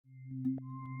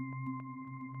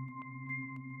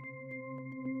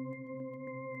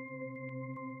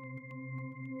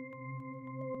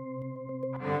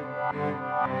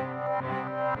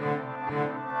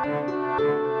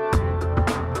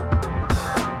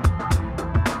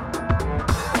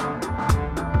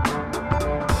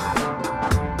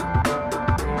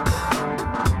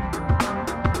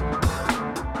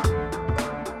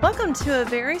welcome to a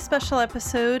very special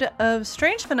episode of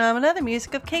Strange Phenomena, the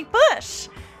music of Kate Bush.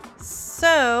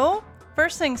 So,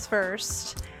 first things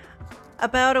first,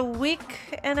 about a week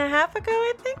and a half ago,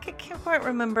 I can't quite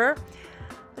remember,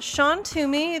 Sean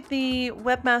Toomey, the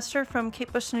webmaster from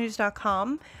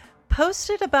katebushnews.com,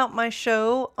 posted about my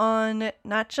show on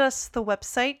not just the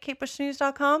website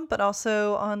katebushnews.com, but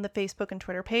also on the Facebook and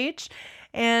Twitter page.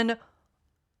 And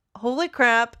holy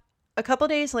crap, a couple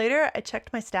days later, I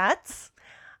checked my stats.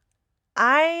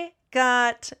 I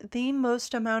got the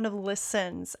most amount of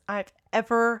listens I've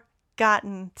ever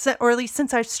gotten, or at least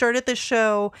since I started this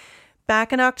show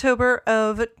back in October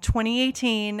of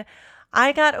 2018.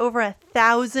 I got over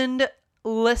 1,000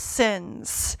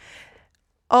 listens.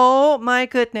 Oh my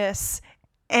goodness.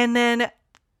 And then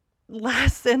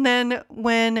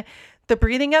when the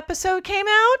breathing episode came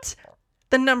out,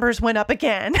 the numbers went up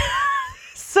again.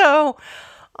 So,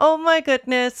 oh my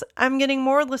goodness, I'm getting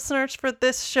more listeners for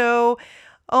this show.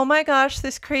 Oh my gosh,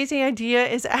 this crazy idea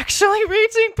is actually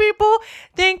reaching people.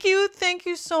 Thank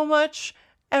you so much,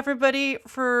 everybody,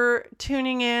 for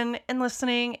tuning in and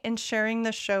listening and sharing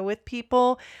the show with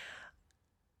people.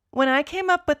 When I came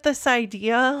up with this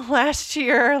idea last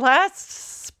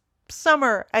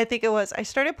summer, I think it was, I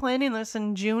started planning this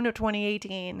in June of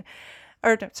 2018.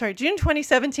 June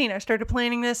 2017, I started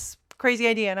planning this crazy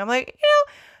idea. And I'm like,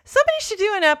 somebody should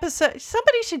do an episode.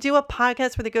 Somebody should do a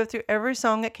podcast where they go through every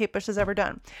song that Kate Bush has ever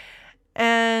done.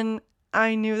 And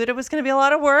I knew that it was going to be a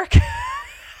lot of work.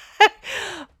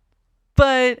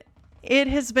 But it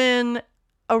has been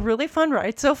a really fun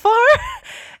ride so far.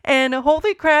 And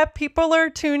holy crap, people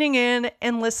are tuning in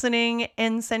and listening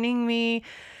and sending me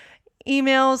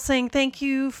emails saying, thank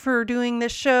you for doing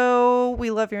this show. We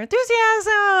love your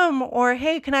enthusiasm. Or,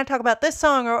 hey, can I talk about this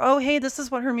song? Or, oh, hey, this is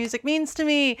what her music means to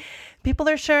me. People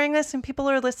are sharing this and people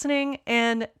are listening.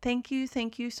 And thank you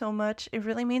so much. It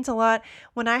really means a lot.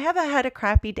 When I have had a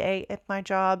crappy day at my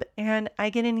job and I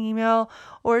get an email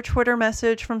or a Twitter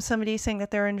message from somebody saying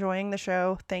that they're enjoying the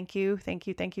show, thank you from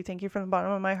the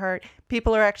bottom of my heart.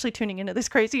 People are actually tuning into this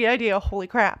crazy idea. Holy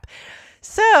crap.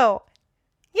 So,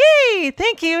 yay!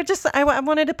 Thank you. I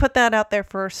wanted to put that out there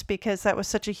first because that was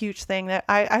such a huge thing that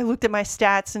I looked at my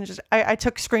stats and I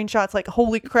took screenshots like,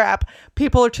 holy crap,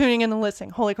 people are tuning in and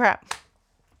listening. Holy crap.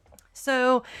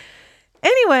 So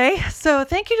anyway,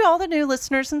 thank you to all the new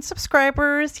listeners and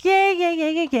subscribers.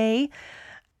 Yay.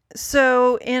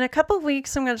 So in a couple of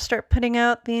weeks, I'm going to start putting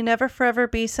out the Never Forever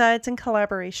B-sides and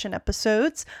collaboration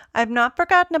episodes. I've not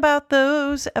forgotten about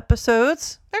those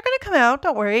episodes. They're going to come out.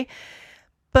 Don't worry.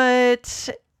 But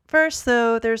first,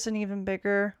 though, there's an even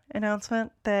bigger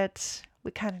announcement that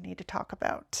we kind of need to talk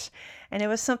about. And it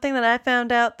was something that I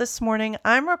found out this morning.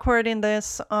 I'm recording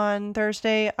this on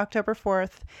Thursday, October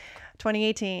 4th,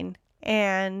 2018.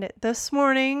 And this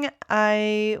morning,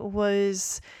 I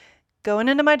was going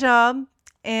into my job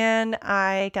and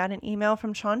I got an email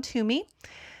from Sean Toomey,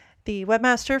 the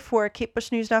webmaster for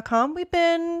katebushnews.com. We've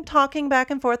been talking back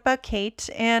and forth about Kate,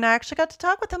 and I actually got to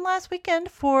talk with him last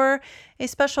weekend for a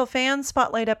special fan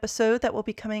spotlight episode that will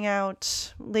be coming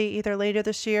out either later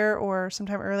this year or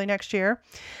sometime early next year.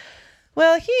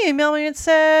 Well, he emailed me and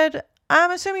said,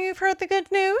 I'm assuming you've heard the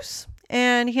good news.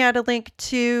 And he had a link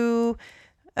to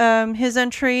his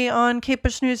entry on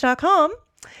katebushnews.com.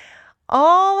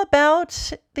 All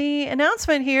about the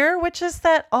announcement here, which is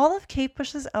that all of Kate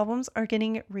Bush's albums are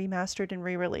getting remastered and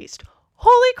re-released.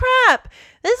 Holy crap!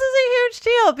 This is a huge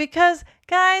deal because,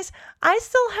 guys, I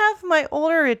still have my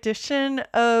older edition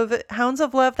of Hounds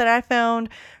of Love that I found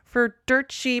for dirt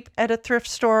cheap at a thrift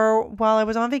store while I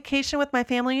was on vacation with my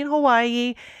family in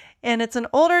Hawaii. And it's an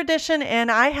older edition, and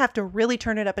I have to really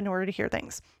turn it up in order to hear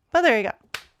things. But there you go.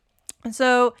 And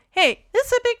so, hey, this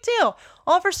is a big deal.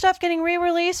 All of our stuff getting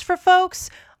re-released for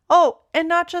folks. Oh, and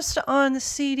not just on the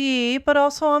CD, but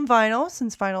also on vinyl,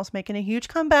 since vinyl's making a huge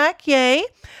comeback. Yay.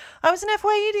 I was in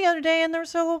FYE the other day, and there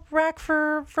was a little rack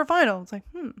for vinyl. It's like,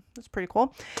 that's pretty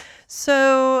cool.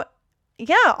 So,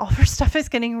 yeah, all of our stuff is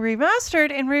getting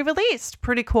remastered and re-released.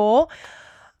 Pretty cool.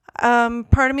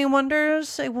 Part of me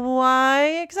wonders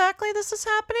why exactly this is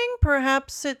happening.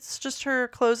 Perhaps it's just her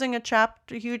closing a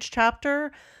huge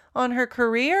chapter on her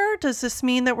career. Does this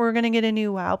mean that we're going to get a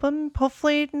new album?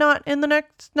 Hopefully not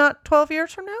 12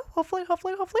 years from now. Hopefully.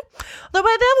 Although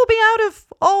by then we'll be out of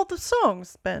all the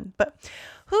songs, Ben. But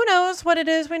who knows what it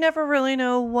is? We never really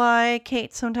know why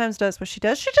Kate sometimes does what she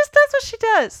does. She just does what she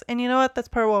does. And you know what? That's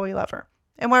part of why we love her.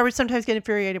 And why we sometimes get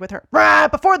infuriated with her. Rah,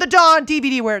 before the dawn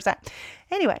DVD wears that.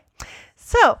 Anyway,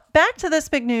 so back to this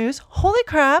big news. Holy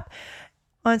crap.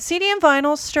 On CD and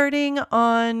vinyl starting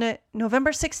on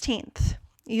November 16th.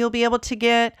 You'll be able to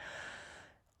get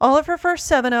all of her first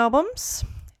 7 albums,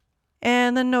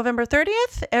 And then November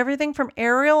 30th, everything from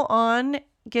Ariel on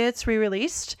gets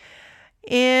re-released.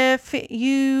 If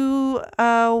you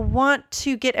want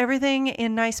to get everything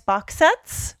in nice box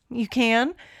sets, you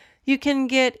can. You can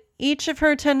get each of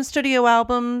her 10 studio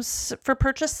albums for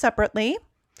purchase separately.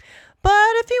 But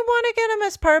if you want to get them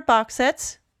as part of box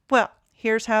sets, well,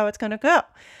 here's how it's going to go.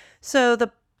 So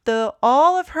the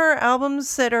all of her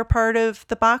albums that are part of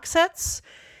the box sets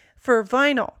for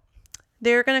vinyl,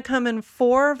 they're going to come in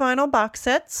 4 vinyl box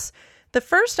sets. The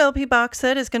first LP box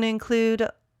set is going to include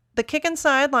The Kick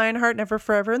Inside, Lionheart, Never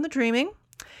Forever, and The Dreaming.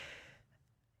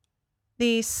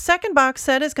 The second box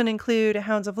set is going to include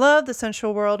Hounds of Love, The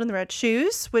Sensual World, and The Red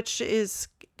Shoes, which is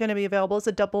going to be available as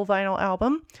a double vinyl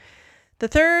album. The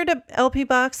third LP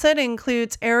box set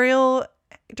includes Ariel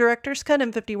Director's Cut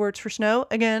and 50 Words for Snow,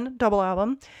 again, double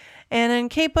album. And then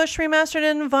Kate Bush Remastered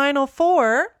in Vinyl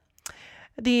 4.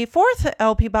 The fourth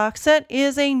LP box set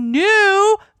is a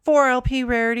new 4 LP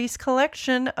Rarities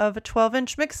collection of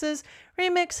 12-inch mixes,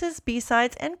 remixes,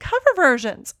 B-sides, and cover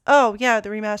versions. Oh, yeah, the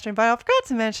remastering vinyl. I forgot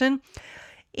to mention.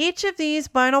 Each of these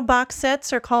vinyl box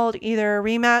sets are called either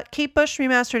Kate Bush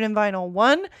Remastered in Vinyl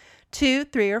 1, 2,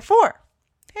 3, or 4.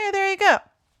 Hey, there you go.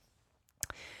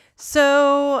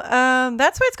 So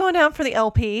that's why it's going down for the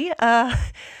LP.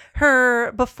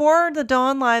 Her Before the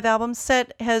Dawn live album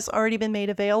set has already been made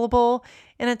available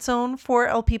in its own 4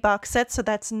 LP box set, so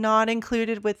that's not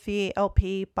included with the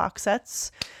LP box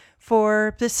sets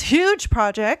for this huge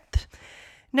project.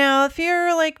 Now, if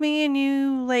you're like me and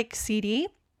you like CD,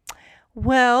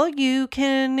 well, you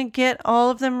can get all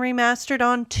of them remastered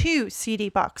on 2 CD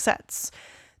box sets.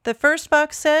 The first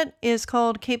box set is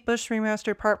called Kate Bush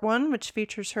Remastered Part 1, which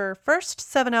features her first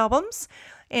 7 albums,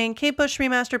 and Kate Bush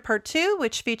Remastered Part 2,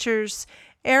 which features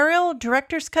Ariel,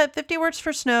 Director's Cut, 50 Words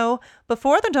for Snow,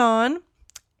 Before the Dawn,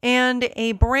 and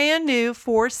a brand new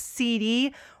 4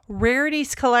 CD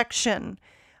Rarities collection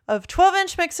of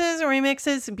 12-inch mixes,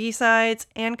 remixes, B-sides,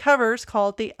 and covers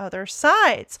called The Other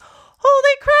Sides.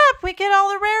 Holy crap, we get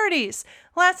all the rarities.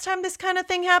 Last time this kind of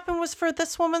thing happened was for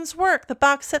This Woman's Work, the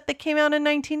box set that came out in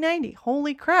 1990.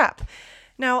 Holy crap.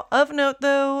 Now, of note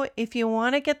though, if you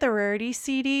want to get the rarity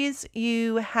CDs,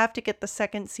 you have to get the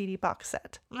second CD box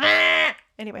set.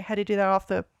 Anyway, had to do that off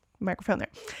the microphone there.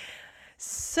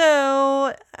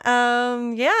 So,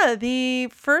 yeah, the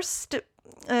first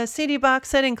CD box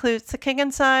set includes The Kick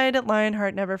Inside,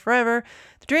 Lionheart, Never Forever,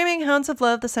 The Dreaming, Hounds of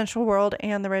Love, The Sensual World,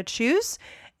 and The Red Shoes.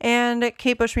 And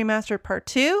Kate Bush Remastered Part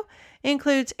 2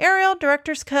 includes Ariel,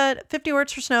 Director's Cut, 50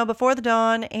 Words for Snow, Before the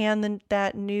Dawn, and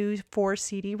that new 4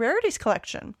 CD Rarities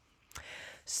collection.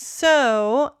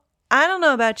 So, I don't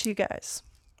know about you guys,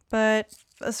 but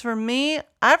as for me,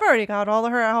 I've already got all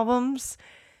of her albums.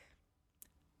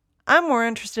 I'm more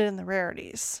interested in the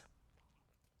rarities.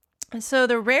 So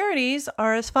the rarities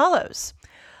are as follows.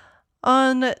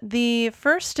 On the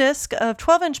first disc of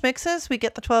 12-inch mixes, we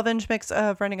get the 12-inch mix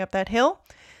of Running Up That Hill,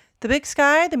 The Big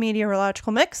Sky, the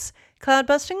Meteorological Mix, Cloud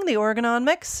Busting, the Organon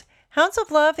Mix, Hounds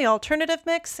of Love, the Alternative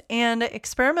Mix, and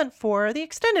Experiment 4, the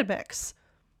Extended Mix.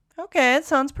 Okay, it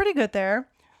sounds pretty good there.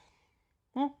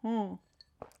 I'm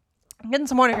getting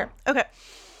some water here. Okay.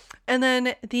 And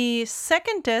then the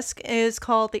second disc is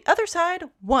called The Other Side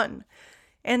 1.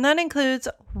 And that includes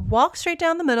Walk Straight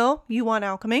Down the Middle, You Want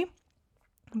Alchemy,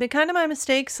 Been Kind of My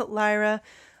Mistakes, Lyra,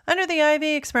 Under the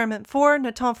Ivy, Experiment 4,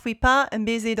 Ne T'en Fuis Pas, and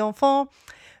Baiser d'Enfant,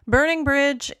 Burning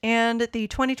Bridge, and the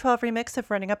 2012 remix of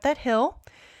Running Up That Hill.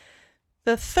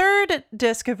 The third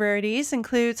disc of rarities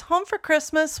includes Home for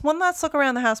Christmas, One Last Look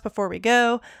Around the House Before We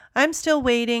Go, I'm Still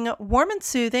Waiting, Warm and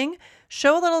Soothing,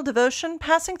 Show a Little Devotion,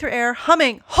 Passing Through Air,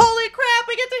 Humming. Holy crap,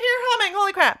 we get to hear humming.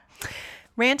 Holy crap.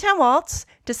 Rantown Waltz,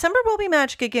 December Will Be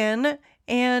Magic Again,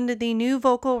 and the new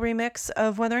vocal remix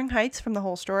of Wuthering Heights from The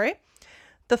Whole Story.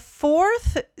 The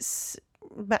fourth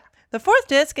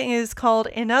disc is called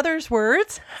In Others'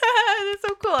 Words. That's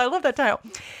so cool. I love that title.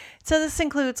 So this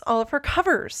includes all of her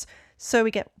covers. So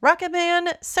we get Rocket Man,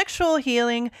 Sexual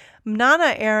Healing,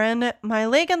 Nana Aaron, My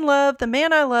Leg in Love, The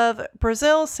Man I Love,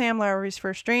 Brazil, Sam Lowry's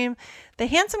First Dream, The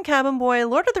Handsome Cabin Boy,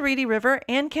 Lord of the Reedy River,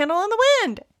 and Candle in the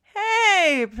Wind.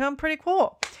 Hey, I'm pretty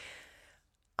cool.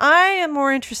 I am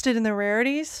more interested in the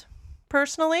rarities,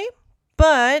 personally,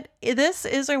 but this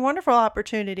is a wonderful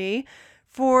opportunity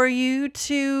for you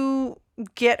to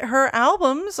get her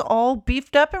albums all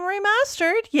beefed up and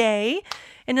remastered. Yay.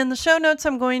 And in the show notes,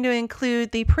 I'm going to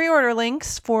include the pre-order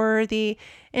links for the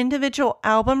individual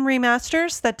album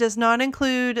remasters. That does not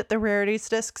include the rarities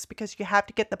discs because you have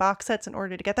to get the box sets in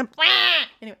order to get them.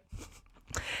 Anyway.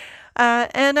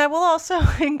 And I will also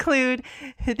include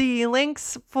the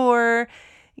links for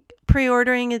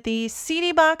pre-ordering the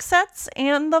CD box sets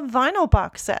and the vinyl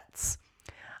box sets.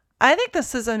 I think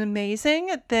this is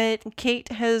amazing that Kate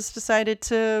has decided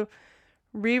to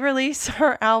re-release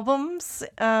her albums,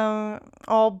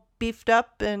 all beefed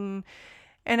up and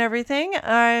everything.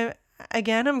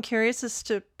 I'm curious as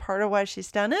to part of why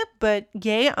she's done it, but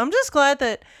yay, I'm just glad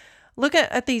that look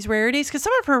at these rarities, because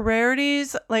some of her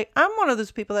rarities, like, I'm one of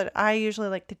those people that I usually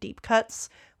like the deep cuts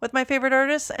with my favorite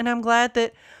artists, and I'm glad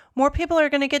that more people are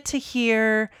going to get to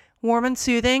hear Warm and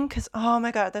Soothing, because oh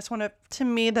my god, to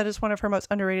me that is one of her most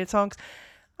underrated songs.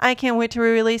 I can't wait to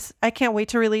release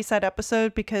that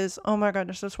episode, because oh my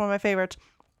goodness, that's one of my favorites.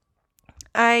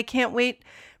 I can't wait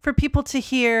for people to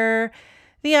hear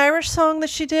the Irish song that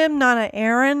she did, Nana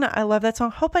Aaron. I love that song.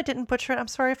 Hope I didn't butcher it. I'm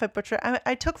sorry if I butchered it.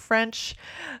 I took French.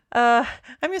 I'm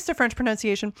used to French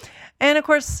pronunciation. And of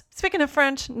course, speaking of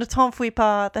French, Ne t'en fous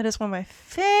pas. That is one of my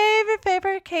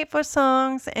favorite Kate Bush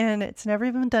songs, and it's never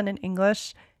even done in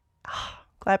English. Oh,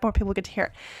 glad more people get to hear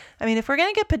it. I mean, if we're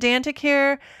going to get pedantic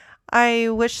here, I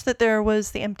wish that there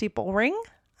was the empty bull ring.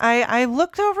 I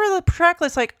looked over the track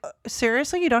list like,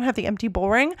 seriously, you don't have the empty bull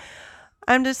ring?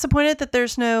 I'm disappointed that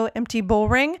there's no empty bull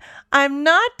ring. I'm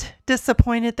not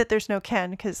disappointed that there's no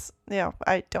Ken, because,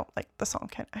 I don't like the song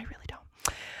Ken. I really don't.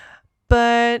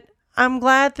 But I'm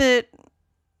glad that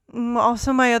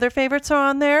also my other favorites are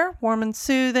on there. Warm and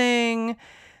Soothing.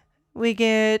 We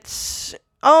get...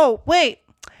 Oh, wait.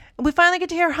 We finally get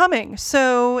to hear Humming.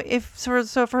 So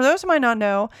for those who might not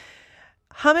know,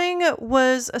 Humming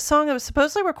was a song that was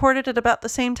supposedly recorded at about the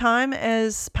same time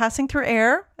as Passing Through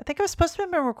Air. I think it was supposed to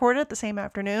have been recorded the same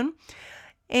afternoon.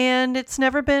 And it's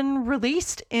never been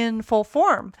released in full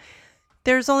form.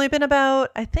 There's only been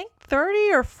about, I think,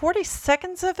 30 or 40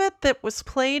 seconds of it that was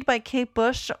played by Kate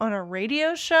Bush on a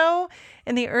radio show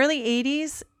in the early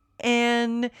 80s.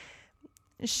 And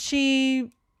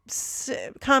she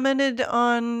commented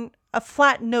on a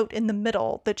flat note in the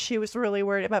middle that she was really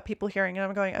worried about people hearing. And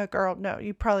I'm going, oh girl, no,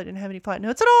 you probably didn't have any flat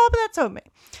notes at all, but that's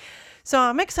okay. So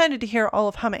I'm excited to hear all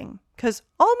of Humming, because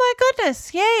oh my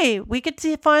goodness, yay, we get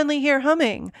to finally hear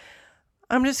Humming.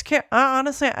 I'm just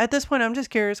honestly, at this point, I'm just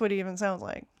curious what it even sounds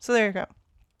like. So there you go.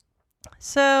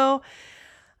 So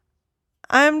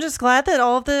I'm just glad that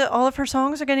all of her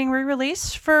songs are getting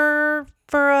re-released for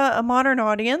a modern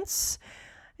audience.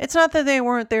 It's not that they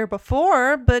weren't there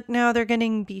before, but now they're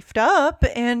getting beefed up,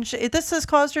 and this has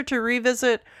caused her to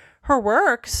revisit her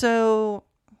work. So,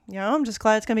 I'm just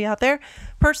glad it's going to be out there.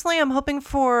 Personally, I'm hoping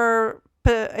for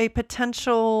a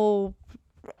potential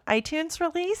iTunes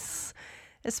release,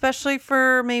 especially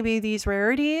for maybe these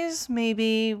rarities.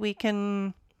 Maybe we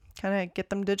can kind of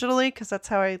get them digitally, because that's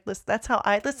how I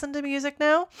listen to music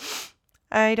now.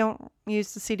 I don't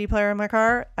use the CD player in my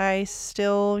car. I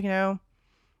still,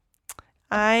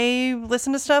 I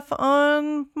listen to stuff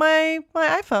on my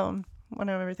iPhone and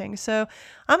everything. So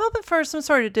I'm hoping for some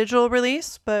sort of digital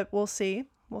release, but we'll see.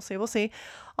 We'll see.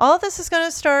 All of this is going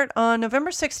to start on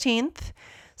November 16th.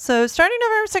 So starting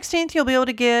November 16th, you'll be able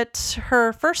to get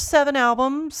her first 7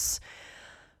 albums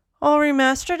all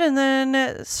remastered. And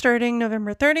then starting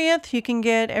November 30th, you can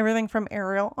get everything from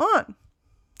Ariel on.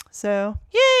 So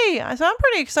yay! So I'm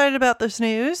pretty excited about this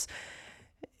news.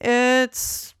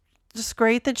 It's just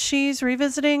great that she's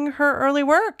revisiting her early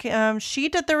work. She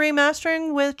did the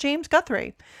remastering with James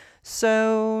Guthrie.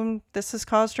 So this has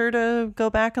caused her to go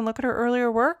back and look at her earlier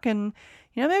work, and,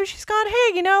 maybe she's gone,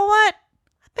 hey, you know what?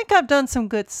 I think I've done some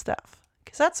good stuff.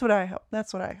 Because that's what I hope.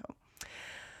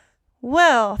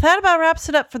 Well, that about wraps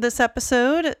it up for this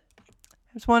episode. I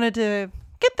just wanted to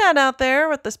get that out there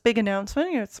with this big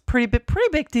announcement. It's a pretty big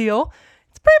deal.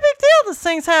 It's a pretty big deal. This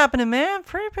thing's happening, man.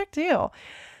 Pretty big deal.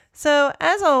 So,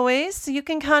 as always, you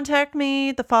can contact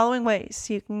me the following ways.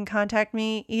 You can contact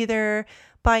me either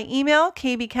by email,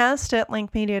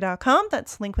 kbcast@linkmedia.com.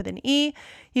 That's link with an E.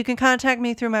 You can contact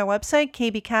me through my website,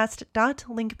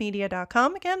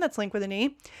 kbcast.linkmedia.com. Again, that's link with an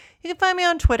E. You can find me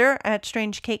on Twitter at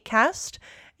StrangeKateCast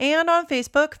and on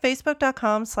Facebook,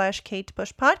 facebook.com/Kate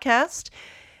Bush Podcast.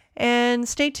 And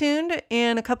stay tuned.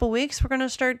 In a couple weeks, we're going to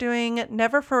start doing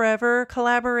Never Forever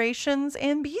collaborations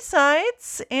and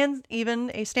B-sides, and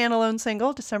even a standalone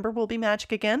single. December will be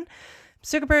magic again. I'm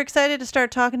super excited to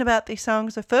start talking about these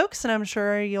songs with folks, and I'm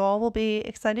sure you all will be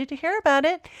excited to hear about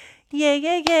it. Yay,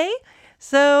 yay, yay.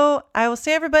 So I will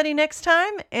see everybody next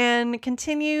time, and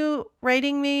continue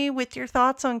writing me with your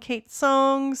thoughts on Kate's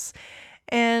songs,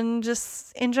 and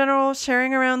just in general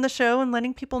sharing around the show and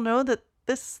letting people know that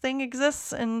this thing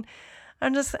exists. And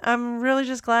I'm really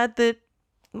just glad that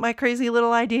my crazy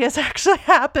little ideas actually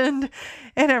happened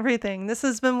and everything. This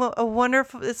has been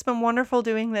it's been wonderful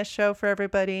doing this show for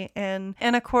everybody. And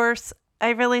of course, I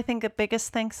really think the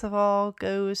biggest thanks of all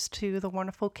goes to the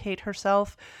wonderful Kate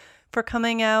herself for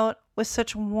coming out with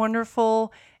such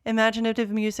wonderful, imaginative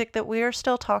music that we are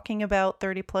still talking about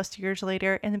 30 plus years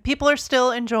later, and people are still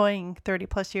enjoying 30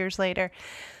 plus years later.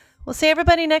 We'll see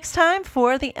everybody next time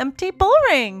for the Empty Bull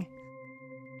Ring.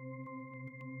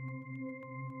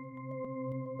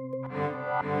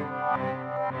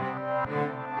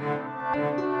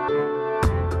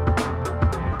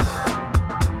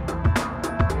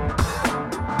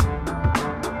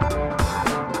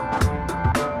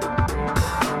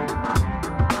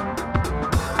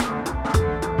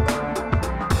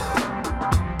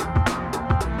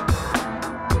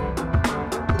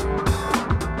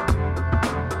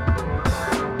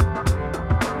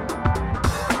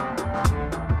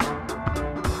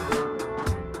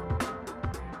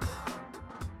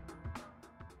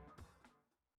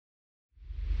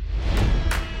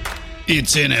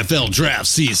 It's NFL draft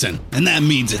season, and that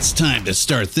means it's time to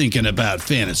start thinking about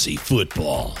fantasy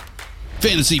football.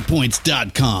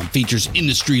 FantasyPoints.com features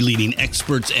industry-leading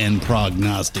experts and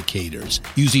prognosticators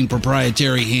using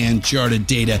proprietary hand-charted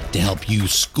data to help you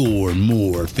score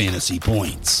more fantasy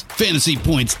points.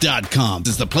 FantasyPoints.com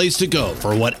is the place to go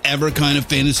for whatever kind of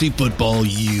fantasy football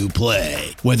you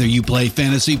play. Whether you play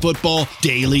fantasy football,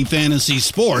 daily fantasy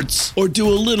sports, or do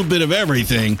a little bit of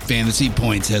everything, Fantasy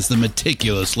Points has the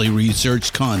meticulously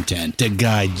researched content to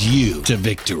guide you to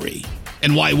victory.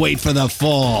 And why wait for the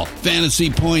fall? Fantasy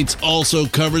Points also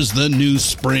covers the new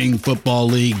spring football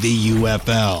league, the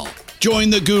UFL.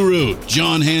 Join the guru,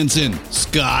 John Hansen,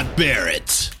 Scott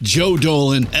Barrett, Joe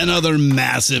Dolan, and other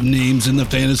massive names in the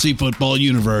fantasy football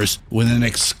universe with an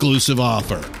exclusive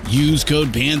offer. Use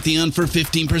code Pantheon for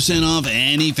 15% off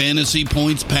any Fantasy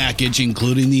Points package,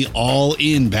 including the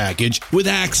all-in package, with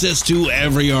access to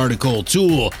every article,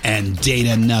 tool, and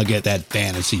data nugget that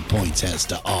Fantasy Points has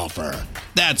to offer.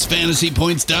 That's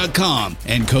FantasyPoints.com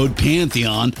and code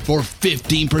Pantheon for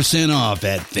 15% off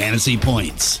at Fantasy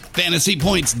Points.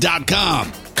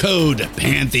 FantasyPoints.com, code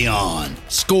Pantheon.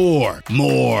 Score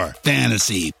more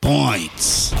fantasy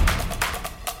points.